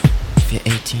If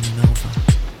you're 18 and over,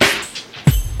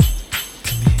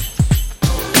 come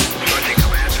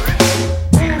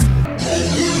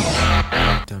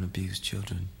here. Don't abuse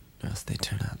children, or else they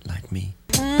turn out like me.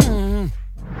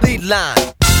 Lead line.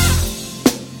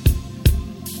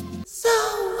 So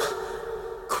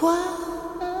quiet.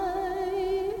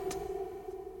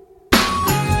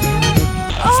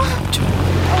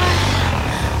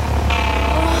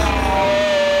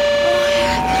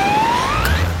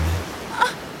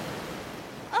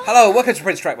 Hello, welcome to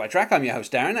Prince Track by Track. I'm your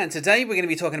host Darren, and today we're going to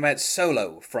be talking about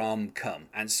Solo from Come.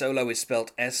 And Solo is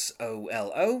spelt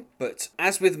S-O-L-O, but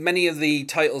as with many of the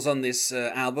titles on this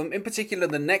album, in particular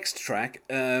the next track,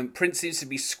 Prince seems to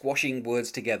be squashing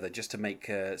words together just to make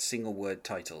single word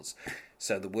titles.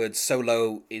 So the word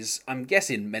Solo is, I'm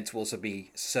guessing, meant to also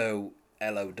be So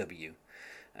L-O-W.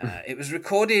 It was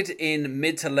recorded in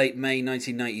mid to late May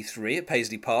 1993 at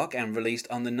Paisley Park and released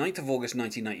on the 9th of August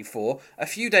 1994, a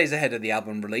few days ahead of the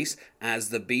album release, as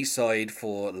the B-side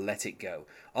for Let It Go.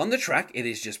 On the track, it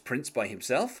is just Prince by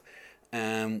himself,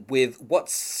 with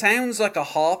what sounds like a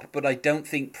harp, but I don't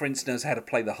think Prince knows how to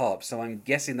play the harp, so I'm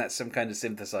guessing that's some kind of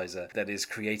synthesizer that is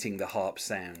creating the harp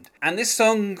sound. And this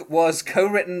song was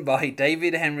co-written by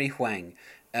David Henry Hwang,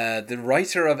 the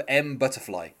writer of M.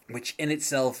 Butterfly, which in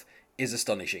itself is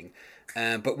astonishing.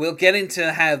 But we'll get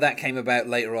into how that came about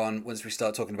later on once we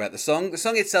start talking about the song. The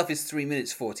song itself is 3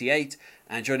 minutes 48,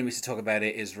 and joining me to talk about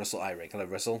it is Russell Eyrick. Hello,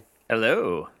 Russell.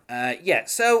 Hello.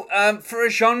 So for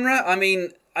a genre, I mean,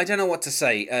 I don't know what to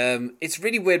say. It's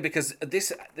really weird because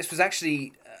this was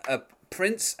actually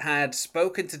Prince had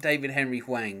spoken to David Henry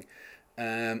Hwang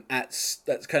at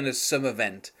that kind of some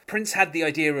event. Prince had the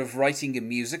idea of writing a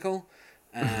musical.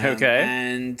 Okay.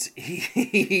 And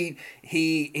he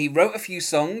wrote a few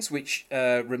songs which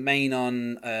remain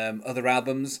on other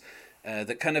albums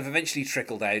that kind of eventually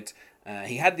trickled out.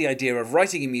 He had the idea of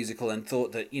writing a musical and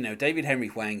thought that, David Henry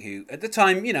Hwang, who at the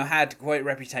time, had quite a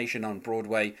reputation on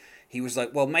Broadway, he was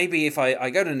like, well, maybe if I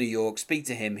go to New York, speak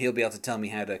to him, he'll be able to tell me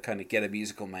how to kind of get a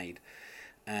musical made.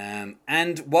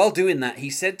 And while doing that, he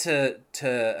said to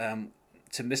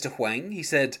Mr. Hwang, he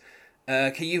said,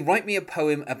 can you write me a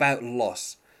poem about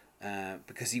loss?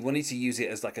 Because he wanted to use it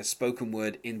as like a spoken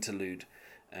word interlude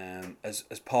as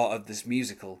part of this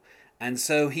musical. And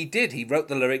so he did. He wrote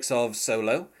the lyrics of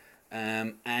Solo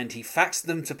and he faxed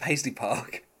them to Paisley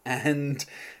Park. And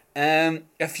a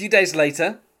few days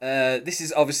later, this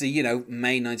is obviously,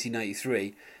 May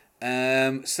 1993,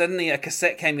 suddenly a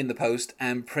cassette came in the post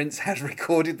and Prince had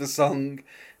recorded the song.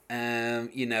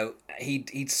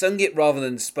 He'd sung it rather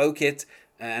than spoke it.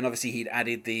 And obviously he'd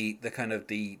added the kind of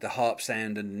the harp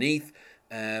sound underneath.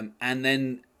 And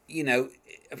then,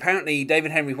 apparently David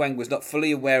Henry Hwang was not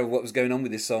fully aware of what was going on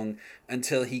with this song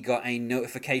until he got a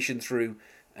notification through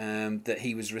that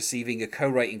he was receiving a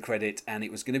co-writing credit and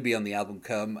it was going to be on the album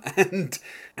Come.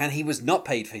 And he was not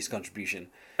paid for his contribution.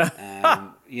 So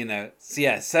I don't know,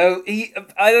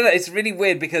 it's really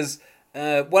weird because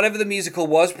whatever the musical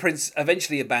was, Prince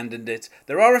eventually abandoned it.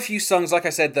 There are a few songs, like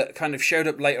I said, that kind of showed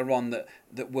up later on that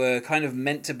were kind of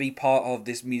meant to be part of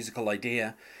this musical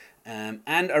idea.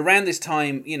 And around this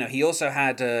time, he also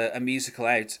had a musical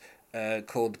out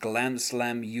called Glam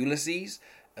Slam Ulysses,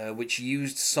 which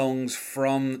used songs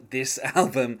from this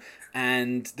album.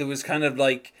 And there was kind of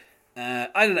like, I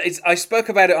don't know, I spoke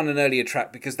about it on an earlier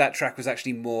track because that track was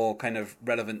actually more kind of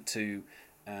relevant to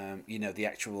the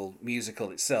actual musical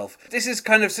itself. This is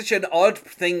kind of such an odd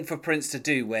thing for Prince to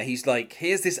do, where he's like,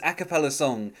 here's this a cappella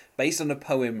song based on a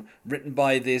poem written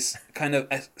by this kind of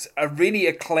a really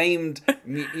acclaimed,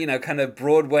 kind of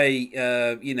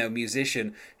Broadway,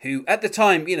 musician who at the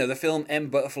time, the film M.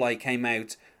 Butterfly came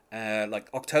out like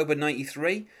October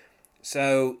 93.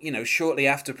 So, shortly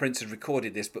after Prince had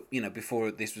recorded this, but,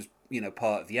 before this was,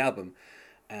 part of the album.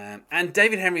 And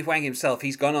David Henry Hwang himself,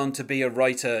 he's gone on to be a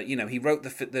writer. He wrote the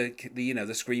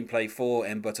screenplay for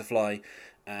M. Butterfly.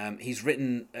 He's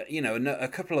written a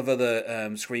couple of other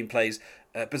screenplays.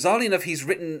 Bizarrely enough,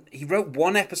 he wrote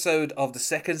one episode of the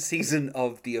second season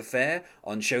of The Affair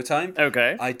on Showtime.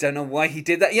 Okay. I don't know why he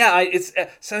did that. Yeah,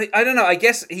 so I don't know. I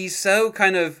guess he's so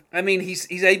kind of. I mean,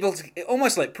 he's able to,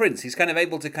 almost like Prince. He's kind of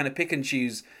able to kind of pick and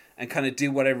choose and kind of do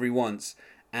whatever he wants.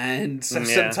 And so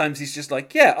sometimes he's just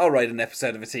like, yeah, I'll write an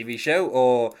episode of a TV show,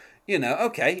 or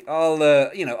okay, I'll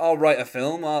write a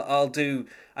film. I'll do.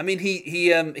 I mean,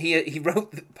 he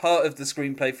wrote part of the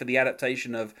screenplay for the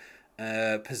adaptation of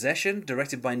Possession,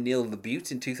 directed by Neil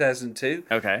LaBute in 2002.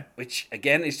 Okay. Which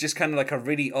again is just kind of like a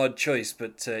really odd choice,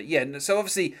 but so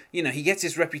obviously he gets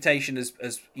his reputation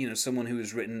as someone who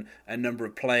has written a number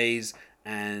of plays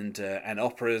and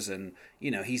operas, and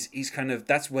he's kind of,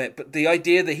 that's where. But the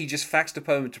idea that he just faxed a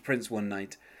poem to Prince one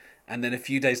night, and then a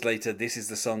few days later, this is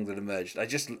the song that emerged. I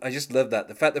just love that.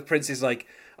 The fact that Prince is like,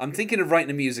 I'm thinking of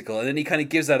writing a musical, and then he kind of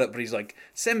gives that up, but he's like,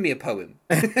 send me a poem.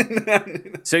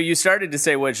 So you started to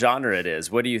say what genre it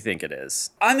is. What do you think it is?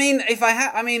 I mean,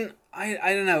 I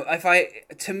don't know.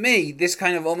 To me, this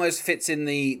kind of almost fits in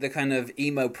the kind of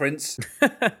emo Prince,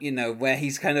 where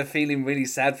he's kind of feeling really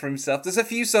sad for himself. There's a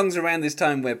few songs around this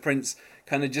time where Prince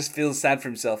kind of just feels sad for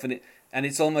himself, and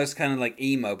it's almost kind of like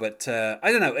emo, but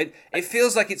I don't know. It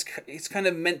feels like it's kind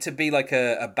of meant to be like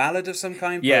a ballad of some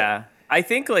kind. Yeah. I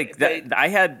think like that I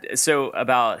had, so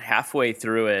about halfway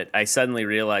through it, I suddenly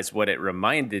realized what it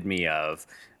reminded me of,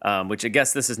 which I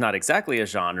guess this is not exactly a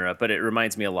genre, but it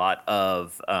reminds me a lot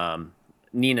of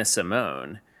Nina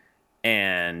Simone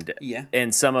and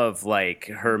some of like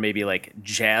her maybe like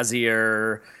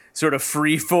jazzier sort of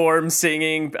free form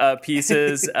singing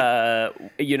pieces,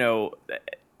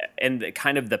 and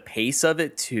kind of the pace of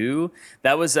it too.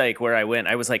 That was like where I went.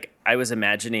 I was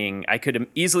imagining, I could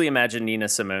easily imagine Nina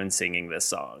Simone singing this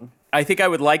song. I think I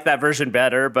would like that version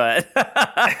better, but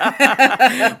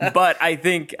but I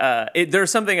think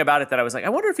there's something about it that I was like, I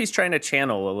wonder if he's trying to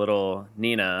channel a little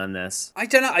Nina on this. I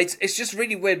don't know. It's just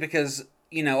really weird because,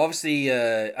 obviously,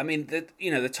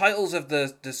 the titles of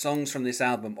the songs from this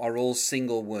album are all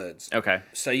single words. Okay.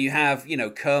 So you have,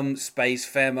 Come,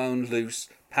 Space, Pheromone, Loose,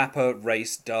 Papa,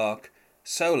 Race, Dark,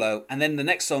 Solo, and then the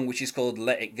next song, which is called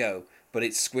Let It Go, but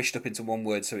it's squished up into one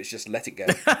word, so it's just Let It Go.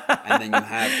 And then you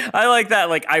have... I like that.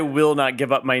 Like, I will not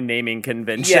give up my naming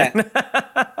convention.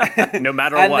 Yeah. No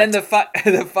matter what. And then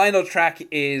the final track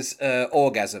is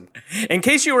Orgasm. In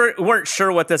case you weren't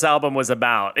sure what this album was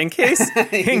about, in case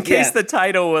the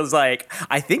title was like,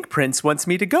 I think Prince wants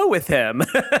me to go with him.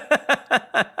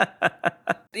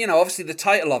 Obviously the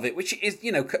title of it, which is,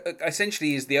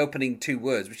 essentially is the opening two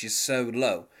words, which is So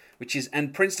Low,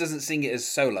 and Prince doesn't sing it as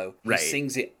solo. He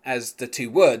sings it as the two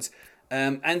words.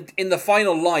 And in the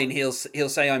final line, he'll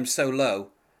say, I'm so low,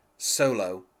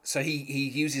 solo. So he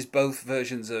uses both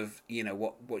versions of,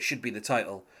 what should be the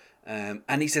title.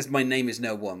 And he says, my name is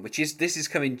no one, this is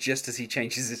coming just as he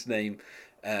changes his name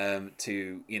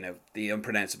to, the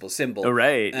unpronounceable symbol. Oh,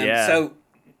 right, yeah. So,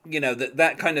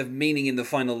 that kind of meaning in the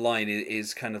final line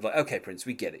is kind of like, okay, Prince,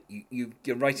 we get it.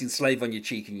 You're writing slave on your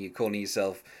cheek and you're calling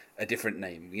yourself a different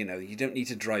name. You don't need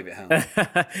to drive it home.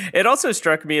 It also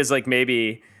struck me as like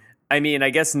maybe, I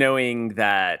guess knowing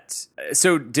that,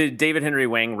 so did David Henry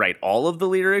Hwang write all of the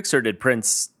lyrics or did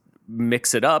Prince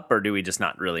mix it up, or do we just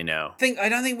not really know? I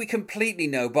don't think we completely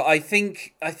know, but I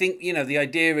think the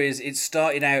idea is it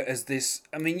started out as this.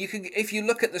 You can, if you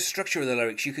look at the structure of the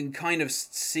lyrics, you can kind of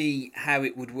see how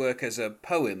it would work as a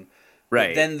poem. Right.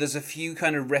 But then there's a few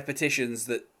kind of repetitions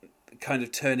that kind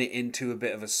of turn it into a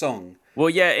bit of a song. Well,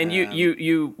 yeah, and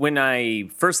you when I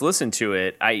first listened to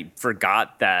it, I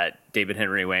forgot that David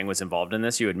Henry Hwang was involved in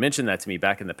this. You had mentioned that to me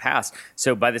back in the past.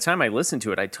 So by the time I listened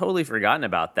to it, I'd totally forgotten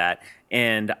about that.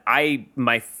 And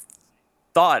my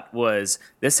thought was,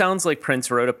 this sounds like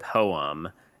Prince wrote a poem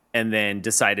and then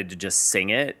decided to just sing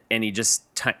it. And he just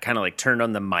kind of like turned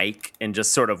on the mic and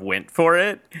just sort of went for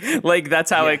it. Like,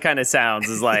 that's how it kind of sounds,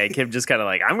 is like him just kind of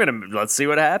like, let's see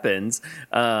what happens.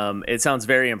 It sounds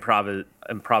very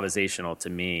improvisational to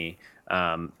me.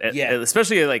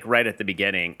 Especially like right at the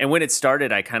beginning. And when it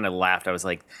started, I kind of laughed. I was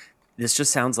like, this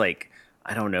just sounds like,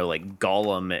 I don't know, like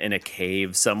Gollum in a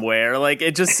cave somewhere. Like,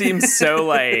 it just seems so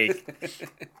like...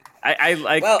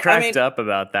 I cracked up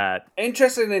about that.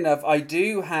 Interestingly enough, I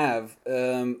do have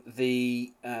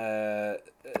the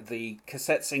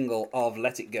cassette single of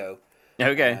Let It Go.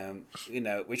 Okay.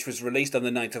 Which was released on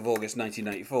the 9th of August,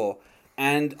 1994.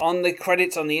 And on the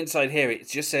credits on the inside here, it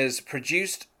just says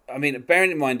produced...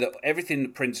 bearing in mind that everything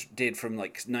that Prince did from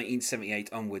like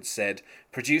 1978 onwards said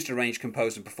produced, arranged,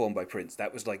 composed, and performed by Prince.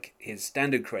 That was like his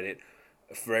standard credit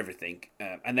for everything.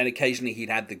 And then occasionally he'd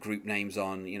add the group names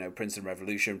on, Prince and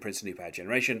Revolution, Prince and New Power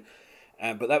Generation.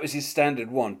 But that was his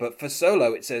standard one. But for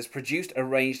solo, it says produced,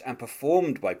 arranged, and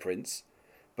performed by Prince.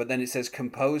 But then it says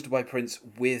composed by Prince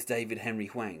with David Henry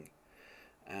Hwang.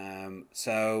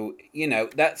 So,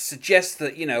 that suggests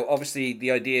that, obviously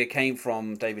the idea came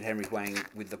from David Henry Hwang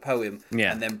with the poem,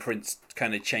 and then Prince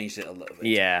kind of changed it a little bit.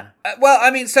 Yeah.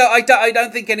 So I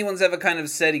don't think anyone's ever kind of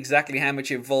said exactly how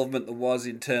much involvement there was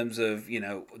in terms of,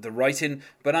 the writing,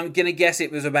 but I'm going to guess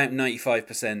it was about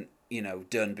 95%,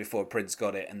 done before Prince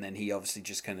got it, and then he obviously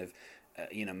just kind of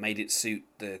made it suit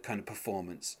the kind of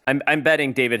performance. I'm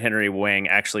betting David Henry Wang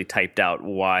actually typed out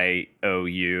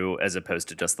YOU as opposed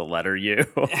to just the letter U.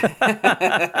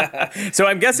 So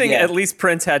I'm guessing at least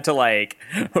Prince had to like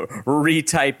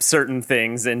retype certain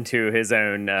things into his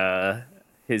own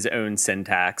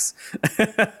syntax.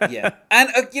 Yeah, and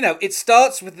it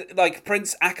starts with like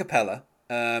Prince a cappella.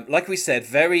 Like we said,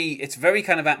 it's very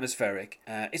kind of atmospheric.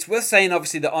 It's worth saying,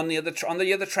 obviously, that on the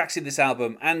other tracks in this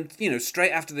album, and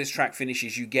straight after this track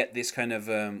finishes, you get this kind of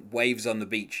waves on the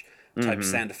beach type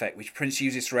sound effect, which Prince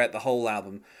uses throughout the whole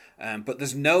album. But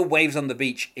there's no waves on the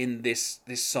beach in this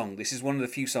song. This is one of the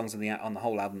few songs on the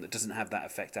whole album that doesn't have that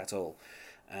effect at all.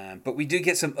 But we do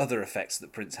get some other effects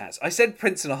that Prince has. I said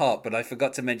Prince and a heart, but I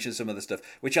forgot to mention some other stuff,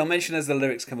 which I'll mention as the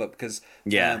lyrics come up, because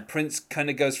Prince kind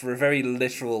of goes for a very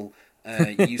literal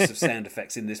use of sound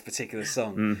effects in this particular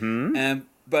song.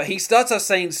 But he starts off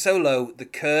saying, solo, the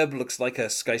curb looks like a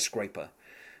skyscraper.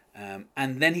 And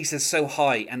then he says, so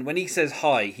high. And when he says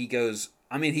high, he goes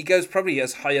probably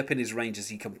as high up in his range as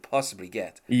he can possibly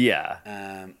get. Yeah.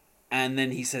 And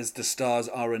then he says, the stars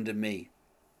are under me.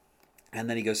 And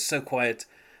then he goes, so quiet,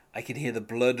 I can hear the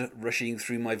blood rushing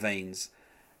through my veins.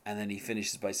 And then he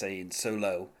finishes by saying, so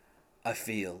low, I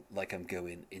feel like I'm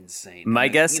going insane. My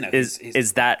guess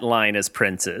is that line is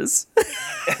Prince's.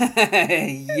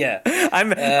 Yeah.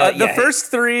 The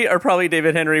first three are probably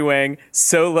David Henry Wang.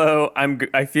 Solo,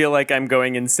 I feel like I'm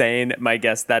going insane. My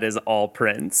guess that is all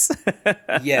Prince.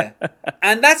 Yeah.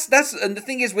 And and the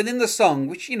thing is, within the song,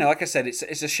 which, like I said, it's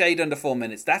a shade under 4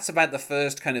 minutes, that's about the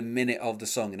first kind of minute of the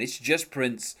song, and it's just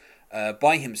Prince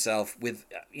by himself with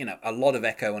a lot of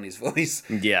echo on his voice.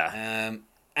 Yeah.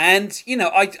 And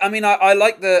I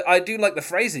do like the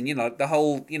phrasing, the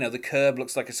whole, the curb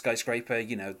looks like a skyscraper,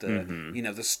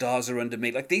 the stars are under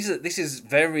me. Like these are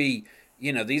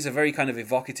very kind of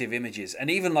evocative images, and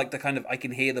even like the kind of I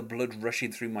can hear the blood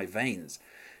rushing through my veins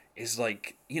is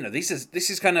like, this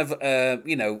is kind of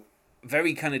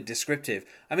very kind of descriptive.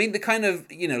 I mean, the kind of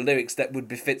lyrics that would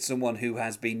befit someone who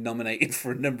has been nominated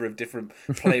for a number of different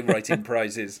playwriting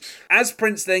prizes. As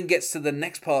Prince then gets to the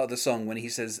next part of the song, when he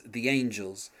says, the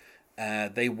angels,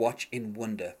 they watch in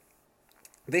wonder.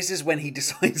 This is when he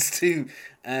decides to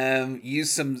use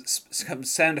some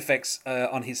sound effects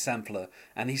on his sampler,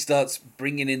 and he starts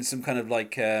bringing in some kind of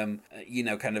like kind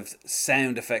of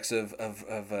sound effects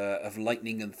of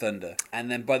lightning and thunder. And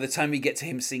then by the time we get to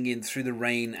him singing through the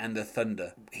rain and the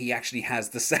thunder, he actually has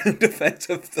the sound effect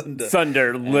of thunder.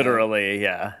 Thunder, literally,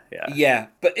 yeah. Yeah,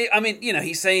 but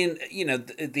he's saying,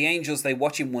 the angels, they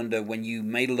watch in wonder when you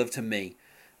made love to me.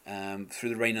 Through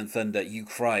the rain and thunder, you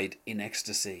cried in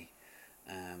ecstasy.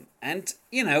 And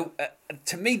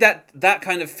to me that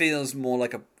kind of feels more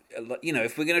like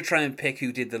if we're going to try and pick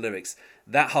who did the lyrics,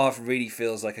 that half really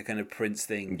feels like a kind of Prince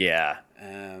thing. Yeah.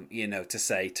 To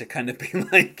say, to kind of be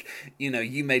like,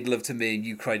 you made love to me and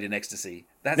you cried in ecstasy.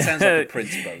 That sounds like a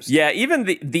Prince boast. Yeah, even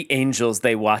the angels,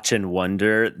 they watch and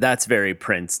wonder. That's very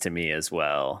Prince to me as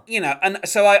well. And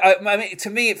so I mean, to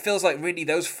me, it feels like really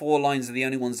those 4 lines are the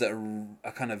only ones that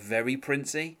are kind of very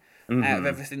Princey out of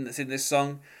everything that's in this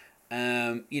song.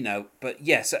 But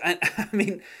yes, and I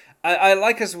mean, I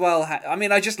like as well.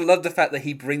 I just love the fact that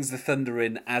he brings the thunder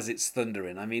in as it's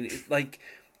thundering. I mean,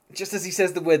 just as he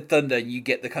says the word thunder, you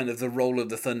get the kind of the roll of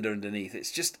the thunder underneath.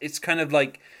 It's kind of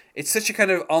like, it's such a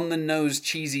kind of on the nose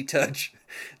cheesy touch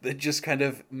that just kind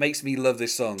of makes me love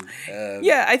this song.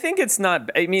 Yeah, I think it's not.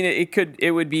 I mean,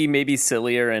 it would be maybe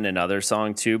sillier in another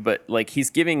song too, but like he's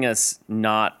giving us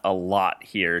not a lot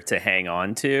here to hang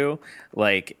on to.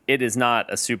 Like it is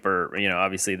not a super,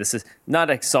 obviously this is not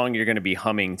a song you're going to be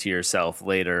humming to yourself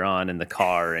later on in the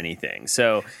car or anything.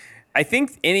 So I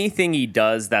think anything he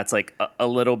does that's like a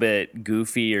little bit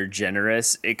goofy or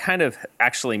generous, it kind of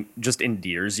actually just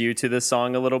endears you to the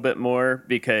song a little bit more,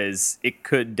 because it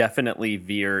could definitely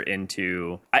veer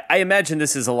into... I imagine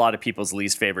this is a lot of people's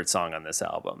least favorite song on this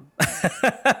album.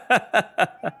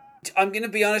 I'm going to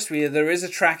be honest with you, there is a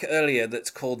track earlier that's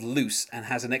called Loose and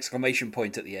has an exclamation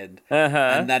point at the end.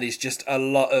 And that is just a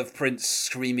lot of Prince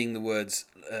screaming the words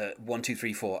 1, 2,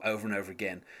 3, 4 over and over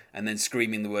again, and then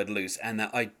screaming the word loose. And that,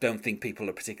 I don't think people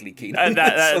are particularly keen on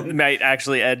that might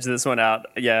actually edge this one out.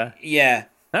 Yeah. Yeah.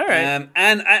 All right.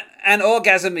 And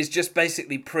Orgasm is just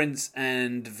basically Prince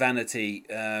and Vanity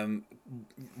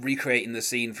recreating the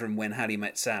scene from When Harry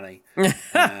Met Sally.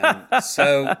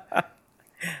 So...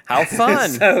 How fun!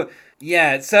 So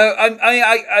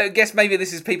I guess maybe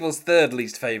this is people's third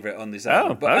least favorite on this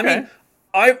album. But okay.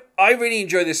 I mean, I really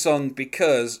enjoy this song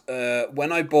because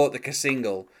when I bought the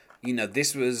single,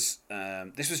 this was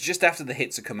just after the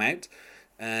hits had come out.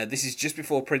 This is just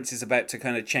before Prince is about to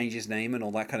kind of change his name and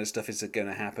all that kind of stuff is going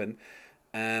to happen.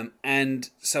 And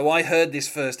so I heard this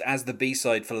first as the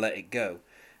B-side for Let It Go.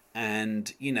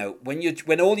 And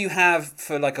when all you have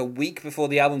for like a week before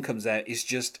the album comes out is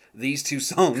just these two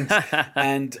songs,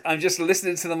 and I'm just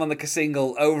listening to them on the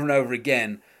single over and over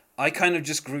again, I kind of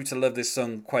just grew to love this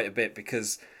song quite a bit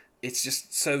because it's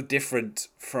just so different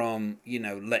from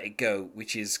Let It Go,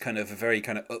 which is kind of a very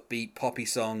kind of upbeat poppy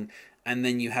song, and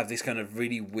then you have this kind of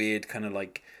really weird kind of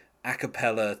like a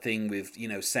cappella thing with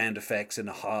sound effects and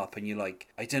a harp, and you're like,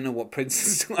 I don't know what Prince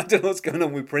is I don't know what's going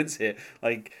on with Prince here.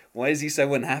 Like, why is he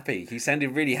so unhappy? He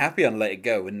sounded really happy on Let It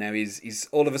Go, and now he's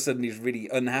all of a sudden he's really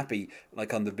unhappy,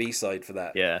 like on the B-side for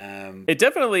that. It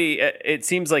definitely, it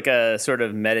seems like a sort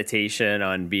of meditation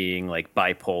on being like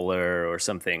bipolar or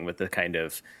something, with the kind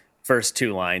of first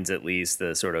two lines, at least,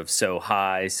 the sort of so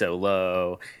high, so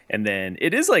low. And then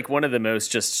it is like one of the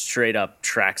most just straight up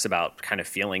tracks about kind of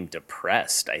feeling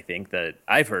depressed, I think, that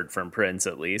I've heard from Prince,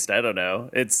 at least. I don't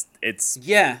know. It's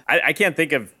yeah. I can't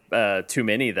think of too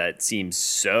many that seem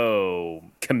so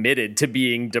committed to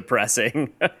being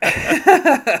depressing.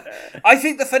 I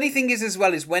think the funny thing is as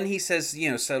well is when he says,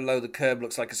 so low the curb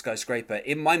looks like a skyscraper,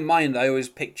 in my mind I always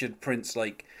pictured Prince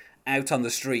like out on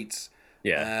the streets.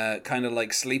 Yeah. Kind of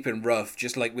like sleeping rough,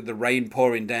 just like with the rain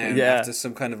pouring down after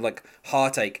some kind of like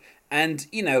heartache. And,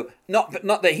 not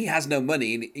that he has no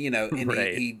money, and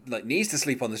Right. he like needs to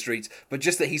sleep on the streets, but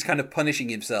just that he's kind of punishing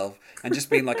himself and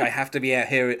just being like, I have to be out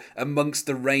here amongst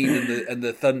the rain and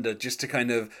the thunder just to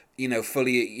kind of,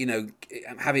 fully,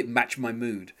 have it match my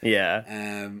mood.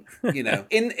 Yeah.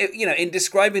 In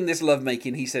describing this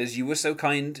lovemaking, he says, "You were so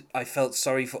kind, I felt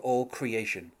sorry for all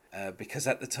creation, because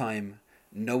at the time,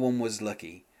 no one was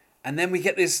lucky." And then we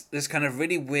get this kind of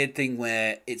really weird thing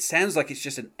where it sounds like it's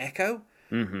just an echo,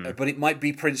 but it might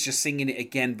be Prince just singing it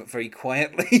again, but very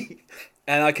quietly.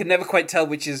 And I can never quite tell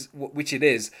which it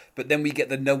is. But then we get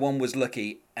the "no one was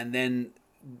lucky," and then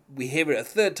we hear it a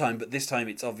third time, but this time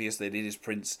it's obvious that it is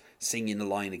Prince singing the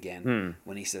line again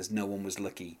when he says, "No one was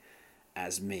lucky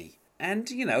as me." And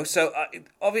so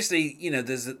obviously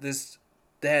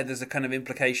there's a kind of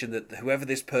implication that whoever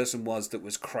this person was that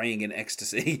was crying in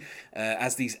ecstasy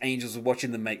as these angels were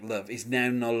watching them make love is now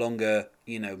no longer,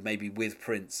 maybe with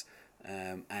Prince.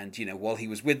 And, while he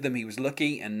was with them, he was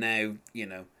lucky, and now,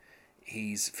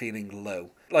 he's feeling low.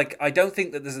 Like, I don't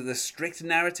think that there's a strict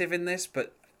narrative in this,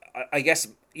 but I guess,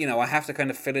 I have to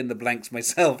kind of fill in the blanks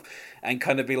myself and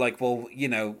kind of be like, well,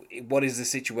 what is the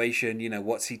situation?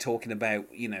 What's he talking about?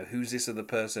 Who's this other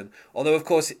person? Although, of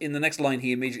course, in the next line,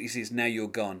 he immediately says, "Now you're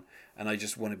gone, and I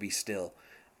just want to be still."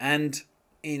 And,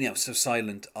 so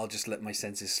silent, I'll just let my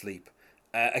senses sleep.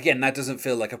 Again, that doesn't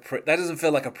feel like a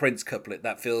Prince couplet.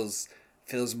 That feels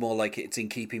more like it's in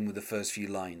keeping with the first few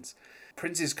lines.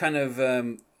 Prince is kind of...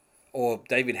 or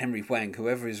David Henry Hwang,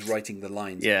 whoever is writing the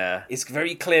lines, is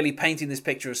very clearly painting this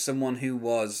picture of someone who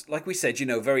was, like we said,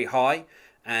 very high,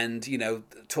 and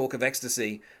talk of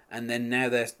ecstasy, and then now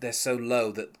they're so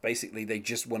low that basically they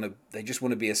just want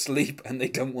to be asleep, and they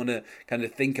don't want to kind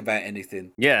of think about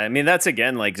anything. Yeah, I mean that's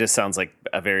again like just sounds like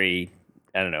a very,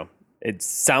 I don't know. It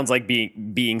sounds like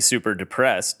being super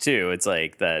depressed too. It's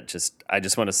like that. I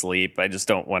just want to sleep. I just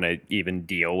don't want to even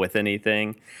deal with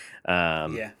anything.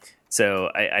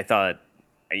 So I thought,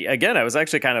 again, I was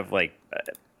actually kind of like,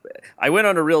 I went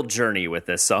on a real journey with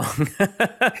this song.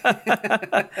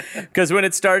 Because when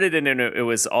it started and it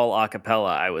was all a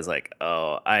cappella, I was like,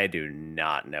 oh, I do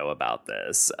not know about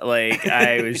this. Like,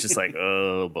 I was just like,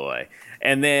 oh boy.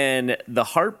 And then the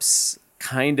harps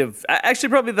kind of, actually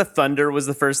probably the thunder was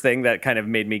the first thing that kind of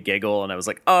made me giggle. And I was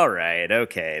like, all right,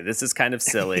 okay, this is kind of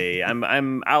silly.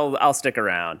 I'll stick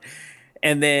around.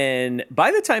 And then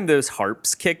by the time those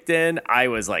harps kicked in, I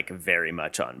was like very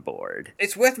much on board.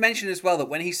 It's worth mentioning as well that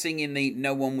when he's singing the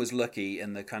 "No One Was Lucky"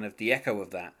 and the kind of the echo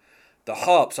of that, the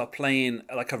harps are playing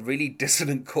like a really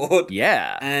dissonant chord.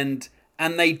 Yeah. And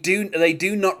they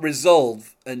do not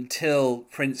resolve until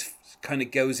Prince kind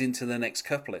of goes into the next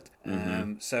couplet.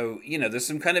 So, there's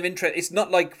some kind of interest. It's not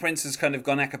like Prince has kind of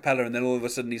gone a cappella and then all of a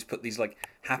sudden he's put these like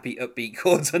happy upbeat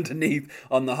chords underneath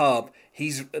on the harp.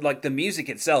 He's like, the music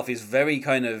itself is very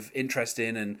kind of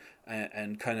interesting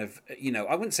and kind of,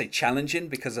 I wouldn't say challenging,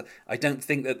 because I don't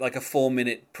think that like a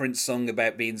 4-minute Prince song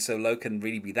about being so low can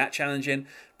really be that challenging.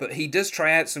 But he does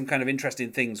try out some kind of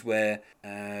interesting things where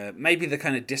maybe the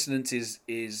kind of dissonance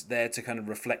is there to kind of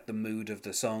reflect the mood of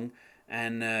the song.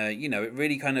 And, it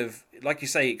really kind of, like you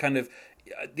say, it kind of,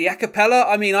 the a cappella,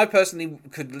 I mean, I personally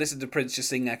could listen to Prince just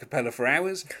sing a cappella for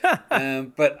hours.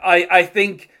 But I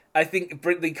think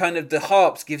the kind of, the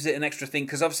harps gives it an extra thing,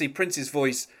 because obviously Prince's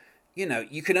voice,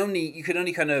 you could only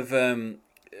kind of,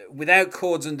 without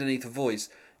chords underneath a voice,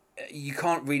 you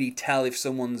can't really tell if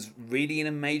someone's really in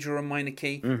a major or minor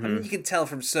key. I mean, you can tell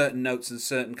from certain notes and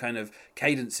certain kind of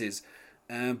cadences,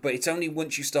 but it's only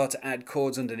once you start to add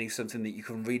chords underneath something that you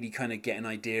can really kind of get an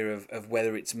idea of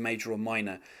whether it's major or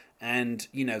minor. And,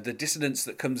 you know, the dissonance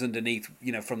that comes underneath,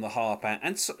 you know, from the harp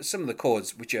and some of the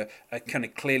chords, which are kind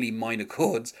of clearly minor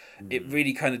chords, it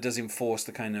really kind of does enforce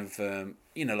the kind of,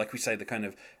 you know, like we say, the kind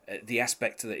of, the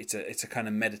aspect that it's a kind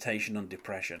of meditation on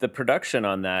depression. The production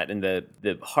on that and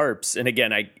the harps, and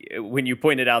again, when you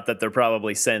pointed out that they're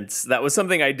probably synths, that was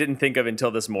something I didn't think of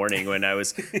until this morning when I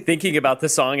was thinking about the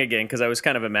song again, because I was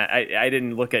kind of I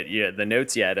didn't look at the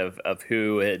notes yet of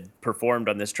who had performed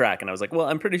on this track, and I was like, well,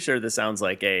 I'm pretty sure this sounds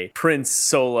like a Prince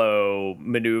solo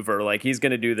maneuver, like he's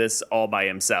going to do this all by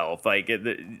himself. Like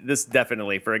this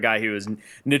definitely, for a guy who is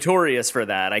notorious for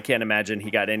that, I can't imagine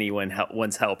he got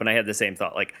anyone's help. And I had the same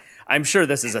thought, like, I'm sure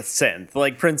this is a synth.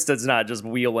 Like, Prince does not just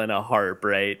wheel in a harp,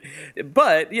 right?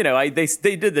 But, you know, they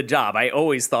did the job. I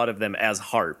always thought of them as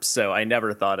harps, so I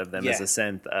never thought of them as a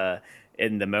synth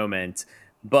in the moment.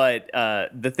 But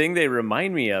the thing they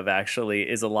remind me of, actually,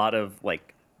 is a lot of,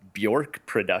 like, Bjork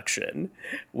production,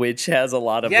 which has a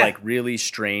lot of, like, really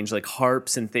strange, like,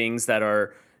 harps and things that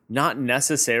are not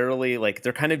necessarily, like,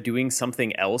 they're kind of doing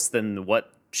something else than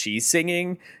what she's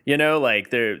singing, you know? Like,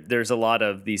 there's a lot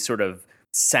of these sort of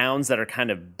sounds that are kind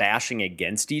of bashing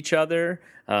against each other,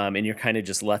 and you're kind of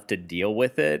just left to deal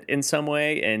with it in some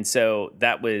way. And so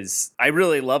I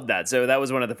really loved that. So that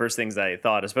was one of the first things I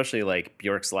thought, especially like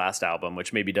Bjork's last album,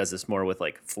 which maybe does this more with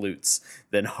like flutes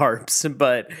than harps.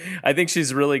 But I think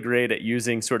she's really great at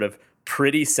using sort of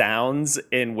pretty sounds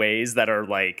in ways that are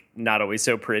like not always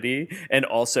so pretty, and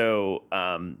also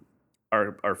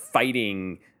are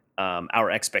fighting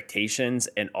our expectations,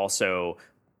 and also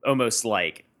almost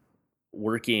like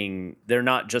they're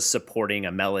not just supporting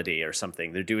a melody or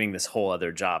something, they're doing this whole other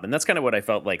job. And that's kind of what I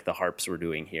felt like the harps were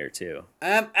doing here too.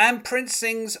 And Prince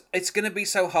sings, "It's gonna be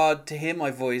so hard to hear my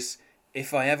voice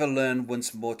if I ever learn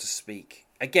once more to speak."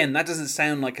 Again, that doesn't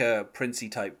sound like a Princey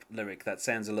type lyric. That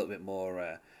sounds a little bit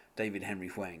more David Henry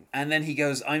Hwang. And then he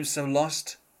goes, "I'm so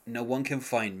lost, no one can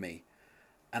find me,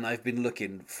 and I've been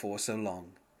looking for so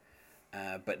long.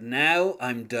 But now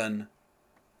I'm done,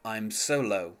 I'm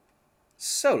solo.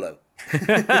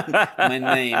 My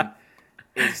name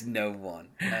is no one."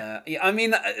 I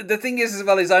mean, the thing is as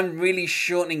well is I'm really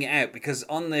shortening it out, because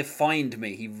on the "find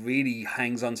me" he really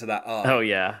hangs on to that R. Oh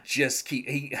yeah,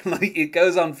 like it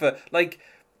goes on for like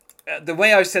the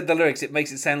way I said the lyrics, it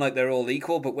makes it sound like they're all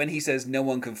equal. But when he says "no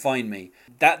one can find me,"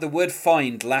 that the word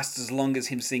 "find" lasts as long as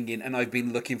him singing "and I've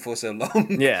been looking for so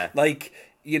long." Yeah, like,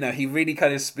 you know, he really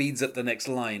kind of speeds up the next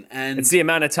line. And it's the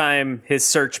amount of time his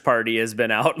search party has been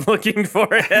out looking for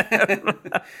him.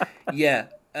 Yeah.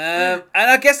 And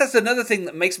I guess that's another thing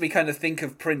that makes me kind of think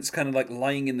of Prince kind of like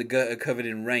lying in the gutter covered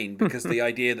in rain, because the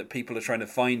idea that people are trying to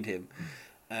find him.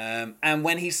 And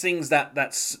when he sings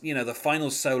that's, you know, the final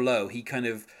solo, he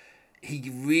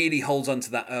really holds on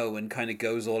to that O and kind of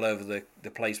goes all over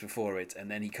the place before it. And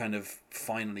then he kind of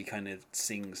finally kind of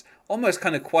sings almost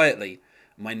kind of quietly,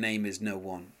 "My name is no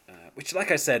one," which,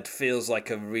 like I said, feels like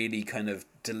a really kind of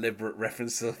deliberate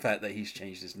reference to the fact that he's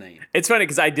changed his name. It's funny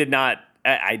because I did not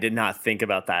think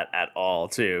about that at all,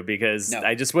 too, because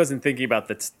I just wasn't thinking about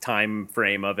the time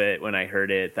frame of it when I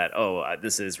heard it, that,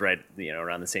 this is right, you know,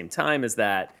 around the same time as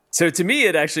that. So to me,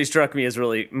 it actually struck me as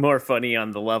really more funny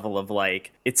on the level of,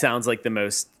 like, it sounds like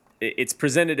it's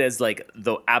presented as like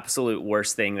the absolute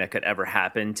worst thing that could ever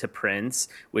happen to Prince,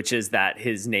 which is that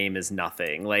his name is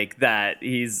nothing. Like that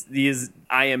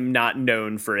I am not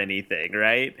known for anything,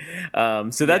 right?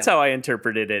 So that's how I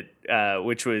interpreted it,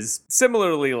 which was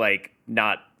similarly like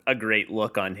not a great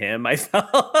look on him. I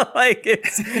felt like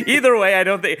it's either way. I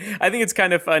think it's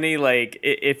kind of funny. Like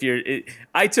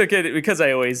I took it because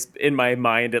I always, in my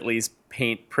mind at least,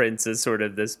 paint Prince as sort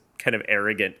of this kind of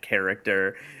arrogant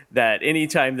character, that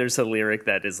anytime there's a lyric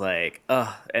that is like,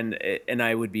 and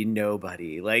I would be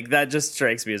nobody, like that just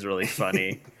strikes me as really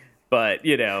funny. But,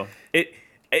 you know,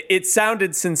 it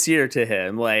sounded sincere to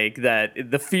him, like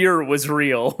that the fear was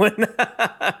real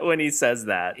when he says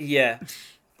that. Yeah.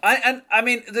 I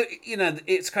mean, you know,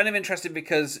 it's kind of interesting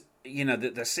because, you know,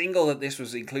 the single that this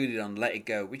was included on, "Let It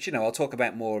Go," which, you know, I'll talk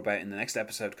more about in the next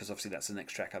episode, because obviously that's the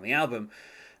next track on the album.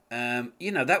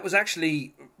 You know, that was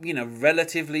actually, you know,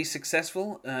 relatively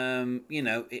successful. You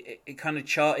know, it kind of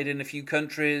charted in a few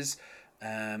countries.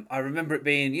 I remember it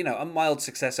being, you know, a mild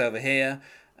success over here.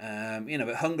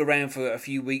 It hung around for a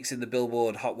few weeks in the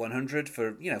Billboard Hot 100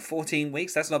 for 14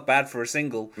 weeks. That's not bad for a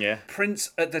single. Yeah.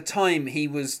 Prince at the time he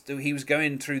was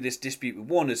going through this dispute with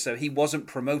Warner, so he wasn't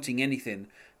promoting anything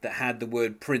that had the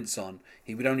word Prince on.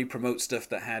 He would only promote stuff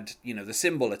that had the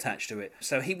symbol attached to it.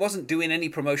 So he wasn't doing any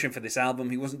promotion for this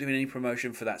album. He wasn't doing any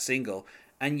promotion for that single,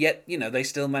 and yet they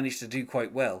still managed to do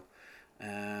quite well.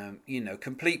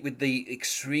 Complete with the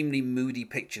extremely moody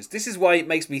pictures. This is why it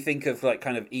makes me think of like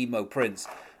kind of emo Prince.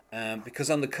 Because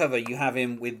on the cover you have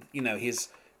him with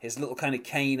his little kind of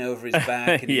cane over his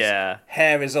back, and his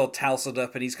hair is all tousled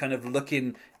up, and he's kind of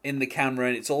looking in the camera,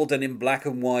 and it's all done in black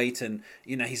and white, and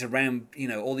he's around,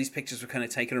 all these pictures were kind of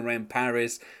taken around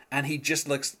Paris, and he just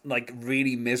looks like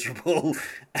really miserable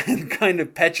and kind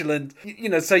of petulant,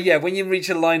 so yeah, when you reach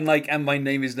a line like "and my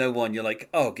name is no one," you're like,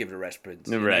 oh, give it a rest, Prince.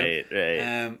 Right.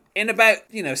 In about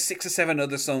 6 or 7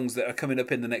 other songs that are coming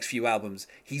up in the next few albums,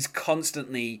 he's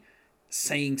constantly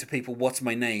saying to people, "What's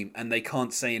my name?" and they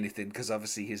can't say anything because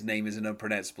obviously his name is an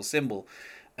unpronounceable symbol.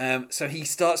 So he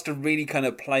starts to really kind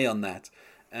of play on that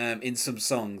in some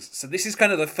songs. So this is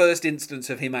kind of the first instance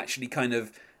of him actually kind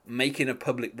of making a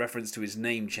public reference to his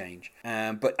name change.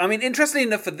 But I mean, interestingly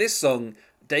enough, for this song,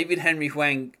 David Henry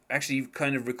Hwang actually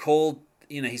kind of recalled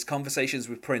his conversations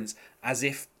with Prince as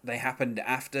if they happened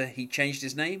after he changed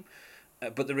his name.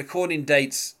 But the recording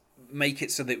dates make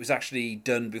it so that it was actually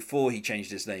done before he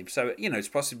changed his name. So it's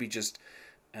possibly just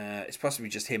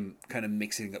him kind of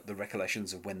mixing up the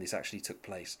recollections of when this actually took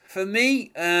place. For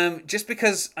me, just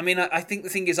because I think the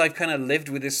thing is I've kind of lived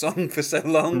with this song for so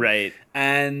long, right?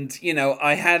 And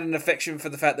I had an affection for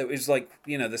the fact that it was like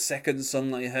the second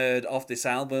song I heard off this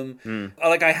album.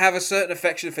 Like I have a certain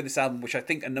affection for this album, which I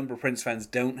think a number of Prince fans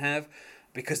don't have.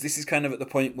 Because this is kind of at the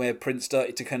point where Prince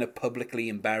started to kind of publicly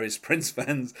embarrass Prince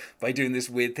fans by doing this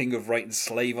weird thing of writing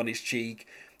slave on his cheek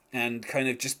and kind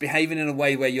of just behaving in a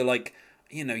way where you're like,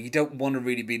 you don't want to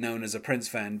really be known as a Prince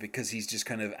fan because he's just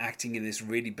kind of acting in this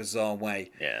really bizarre way.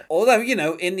 Yeah. Although,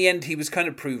 in the end, he was kind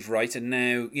of proved right, and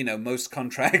now, most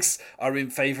contracts are in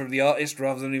favour of the artist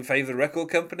rather than in favour of the record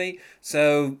company.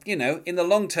 So, in the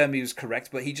long term, he was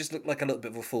correct, but he just looked like a little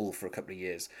bit of a fool for a couple of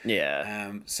years.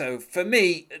 Yeah. So, for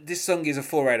me, this song is a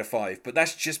 4 out of 5, but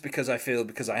that's just because I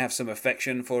have some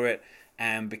affection for it.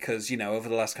 And because, over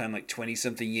the last kind of like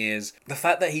 20-something years, the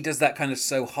fact that he does that kind of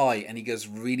so high and he goes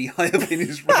really high up in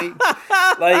his range,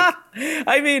 like...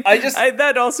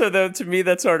 that also, though, to me,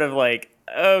 that's sort of like,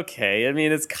 okay,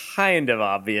 it's kind of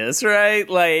obvious, right?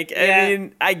 Like, yeah.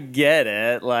 I get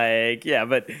it, like, yeah,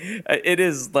 but it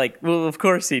is like, well, of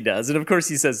course he does. And of course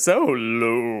he says so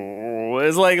low,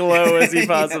 as like low as he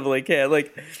possibly can.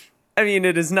 Like...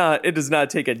 it does not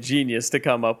take a genius to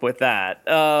come up with that.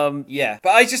 Yeah, but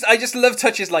I just love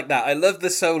touches like that. I love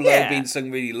the so low being sung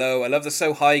really low. I love the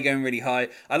so high going really high.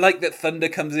 I like that thunder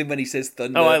comes in when he says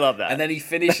thunder. Oh, I love that. And then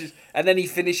he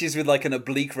finishes with like an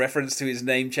oblique reference to his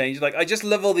name change. Like I just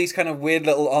love all these kind of weird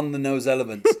little on the nose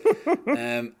elements.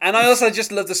 And I also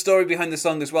just love the story behind the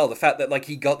song as well. The fact that like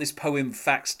he got this poem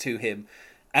faxed to him.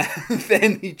 And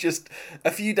then he just, a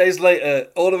few days later,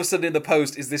 all of a sudden in the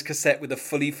post is this cassette with a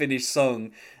fully finished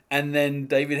song. And then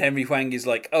David Henry Hwang is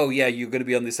like, oh yeah, you're going to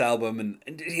be on this album.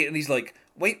 And he's like,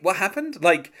 wait, what happened?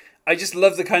 Like, I just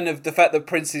love the fact that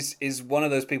Prince is one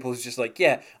of those people who's just like,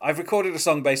 yeah, I've recorded a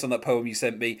song based on that poem you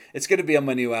sent me. It's going to be on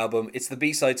my new album. It's the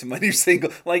B-side to my new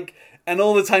single. Like, and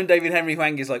all the time David Henry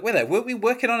Hwang is like, weren't we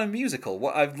working on a musical?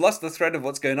 What, I've lost the thread of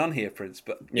what's going on here, Prince.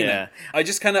 But, you know, I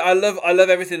just kind of, I love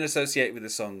everything associated with the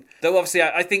song. Though obviously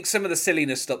I think some of the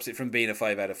silliness stops it from being a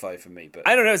 5 out of 5 for me. But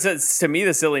I don't know. So to me,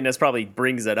 the silliness probably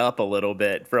brings it up a little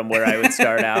bit from where I would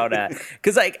start out at.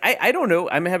 Because I don't know.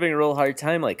 I'm having a real hard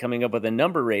time like coming up with a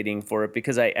number rating for it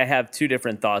because I have two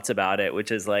different thoughts about it, which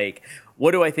is like,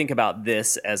 what do I think about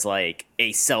this as like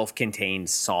a self-contained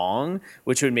song,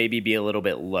 which would maybe be a little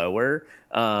bit lower.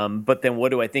 But then what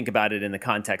do I think about it in the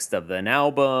context of an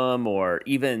album or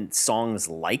even songs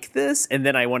like this? And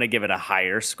then I want to give it a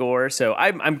higher score. So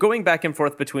I'm going back and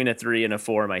forth between a 3 and a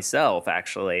 4 myself,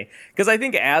 actually. Because I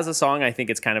think as a song, I think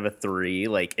it's kind of a 3.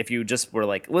 Like if you just were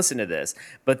like, listen to this.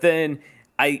 But then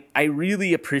I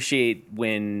really appreciate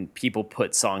when people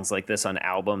put songs like this on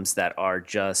albums that are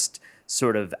just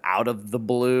sort of out of the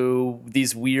blue,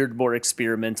 these weird, more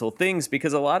experimental things,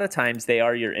 because a lot of times they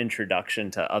are your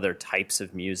introduction to other types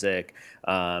of music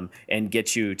and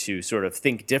get you to sort of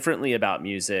think differently about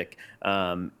music.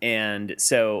 And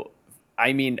so,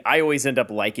 I mean, I always end up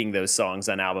liking those songs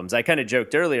on albums. I kind of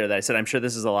joked earlier that I said, I'm sure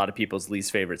this is a lot of people's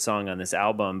least favorite song on this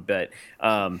album, but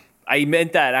I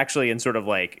meant that actually in sort of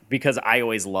like, because I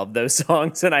always love those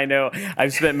songs, and I know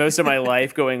I've spent most of my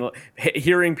life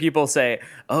hearing people say,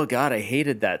 "Oh God, I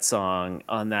hated that song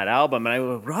on that album," and I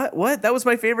go, "What? That was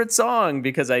my favorite song,"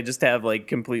 because I just have like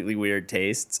completely weird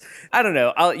tastes. I don't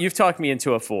know. You've talked me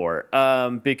into a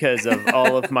 4 because of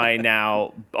all of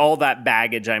all that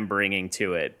baggage I'm bringing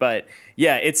to it. But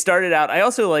yeah, it started out. I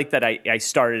also like that I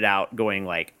started out going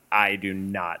like, I do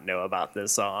not know about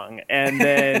this song. And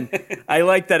then I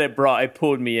like that it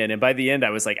pulled me in. And by the end, I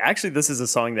was like, actually, this is a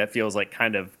song that feels like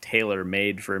kind of tailor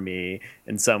made for me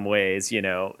in some ways, you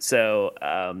know? So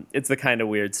it's the kind of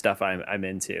weird stuff I'm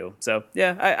into. So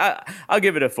yeah, I'll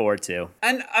give it a 4 too.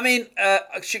 And I mean,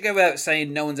 I should go without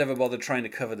saying, no one's ever bothered trying to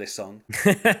cover this song.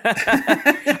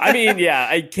 I mean, yeah,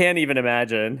 I can't even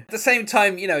imagine. At the same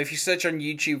time, you know, if you search on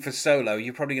YouTube for Solo,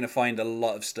 you're probably going to find a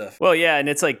lot of stuff. Well, yeah, and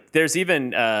it's like, there's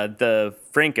even the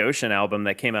Frank Ocean album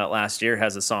that came out last year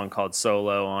has a song called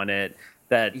Solo on it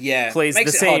that plays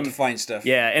makes the it same. hard to find stuff.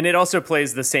 Yeah, and it also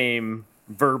plays the same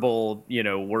verbal, you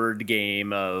know, word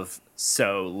game of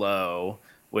so low,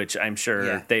 which I'm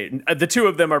sure the two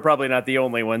of them are probably not the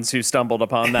only ones who stumbled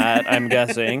upon that, I'm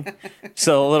guessing.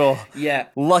 So a little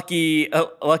lucky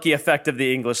effect of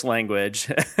the English language.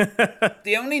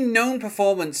 The only known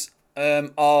performance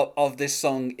of this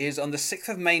song is on the 6th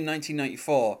of May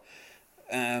 1994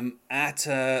 at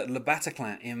Le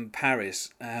Bataclan in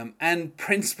Paris. And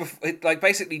Prince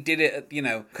basically did it, you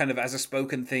know, kind of as a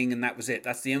spoken thing, and that was it.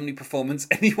 That's the only performance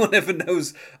anyone ever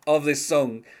knows of this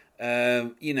song.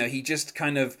 You know, he just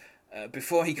kind of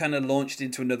before he kind of launched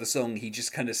into another song, he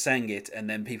just kind of sang it, and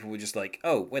then people were just like,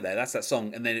 "Oh, wait there, that's that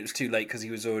song." And then it was too late because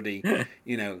he was already,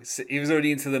 you know, he was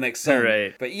already into the next song.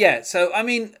 Right. But yeah, so I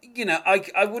mean, you know,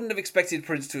 I wouldn't have expected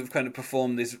Prince to have kind of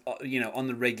performed this, you know, on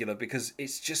the regular, because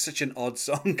it's just such an odd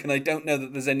song, and I don't know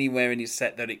that there's anywhere in his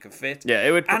set that it could fit. Yeah,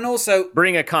 it would, and also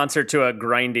bring a concert to a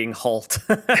grinding halt.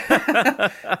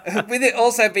 With it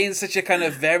also being such a kind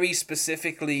of very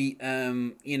specifically,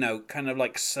 you know, kind of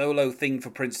like solo thing for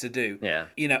Prince to do. Yeah.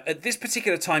 You know, at this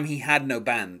particular time, he had no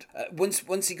band.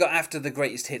 Once he got after the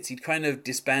greatest hits, he'd kind of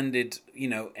disbanded, you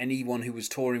know, anyone who was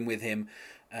touring with him.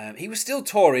 He was still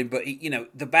touring, but, you know,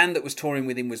 the band that was touring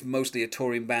with him was mostly a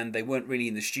touring band. They weren't really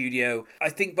in the studio. I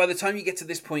think by the time you get to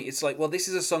this point, it's like, well, this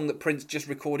is a song that Prince just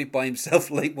recorded by himself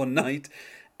late one night,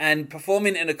 and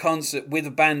performing in a concert with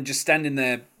a band just standing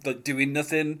there, like, doing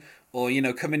nothing, or, you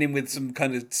know, coming in with some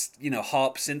kind of, you know,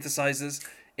 harp synthesizers.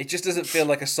 It just doesn't feel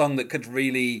like a song that could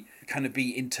really kind of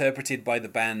be interpreted by the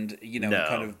band, you know, and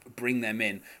kind of bring them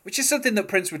in, which is something that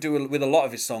Prince would do with a lot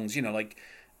of his songs, you know, like,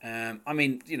 I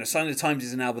mean, you know, Sign of the Times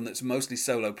is an album that's mostly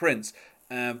solo Prince,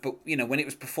 but, you know, when it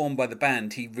was performed by the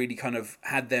band, he really kind of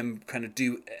had them kind of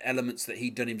do elements that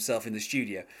he'd done himself in the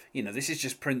studio. You know, this is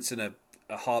just Prince and a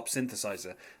harp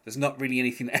synthesizer. There's not really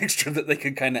anything extra that they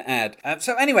could kind of add.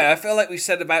 So anyway, I feel like we've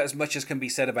said about as much as can be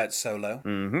said about Solo.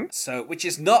 Mm-hmm. So, which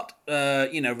is not,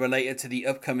 you know, related to the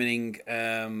upcoming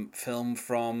film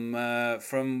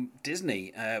from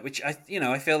Disney, which I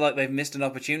feel like they've missed an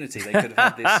opportunity. They could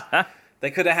have had this. They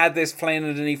could have had this playing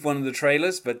underneath one of the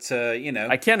trailers, but, you know...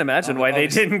 I can't imagine why they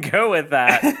didn't go with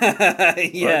that.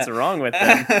 Yeah. What's wrong with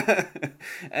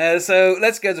them? So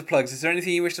let's go to plugs. Is there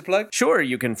anything you wish to plug? Sure,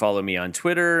 you can follow me on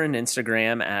Twitter and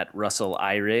Instagram at Russell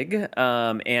Eyrig.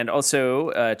 And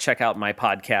also check out my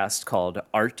podcast called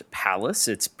Art Palace.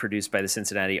 It's produced by the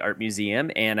Cincinnati Art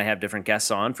Museum, and I have different guests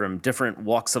on from different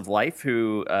walks of life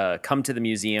who come to the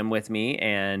museum with me,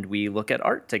 and we look at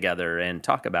art together and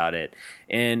talk about it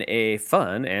in a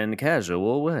fun and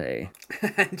casual way.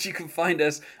 And you can find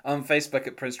us on Facebook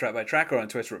at Prince Track by Track, or on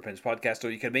Twitter at Prince Podcast, or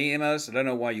you can email us, I don't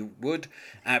know why you would,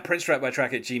 at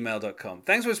princetrackbytrack@gmail.com.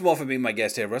 Thanks once more for being my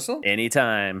guest here, Russell.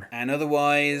 Anytime. And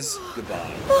otherwise,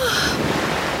 goodbye.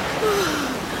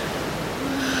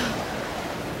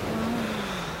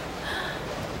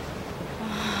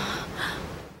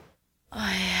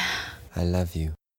 I love you.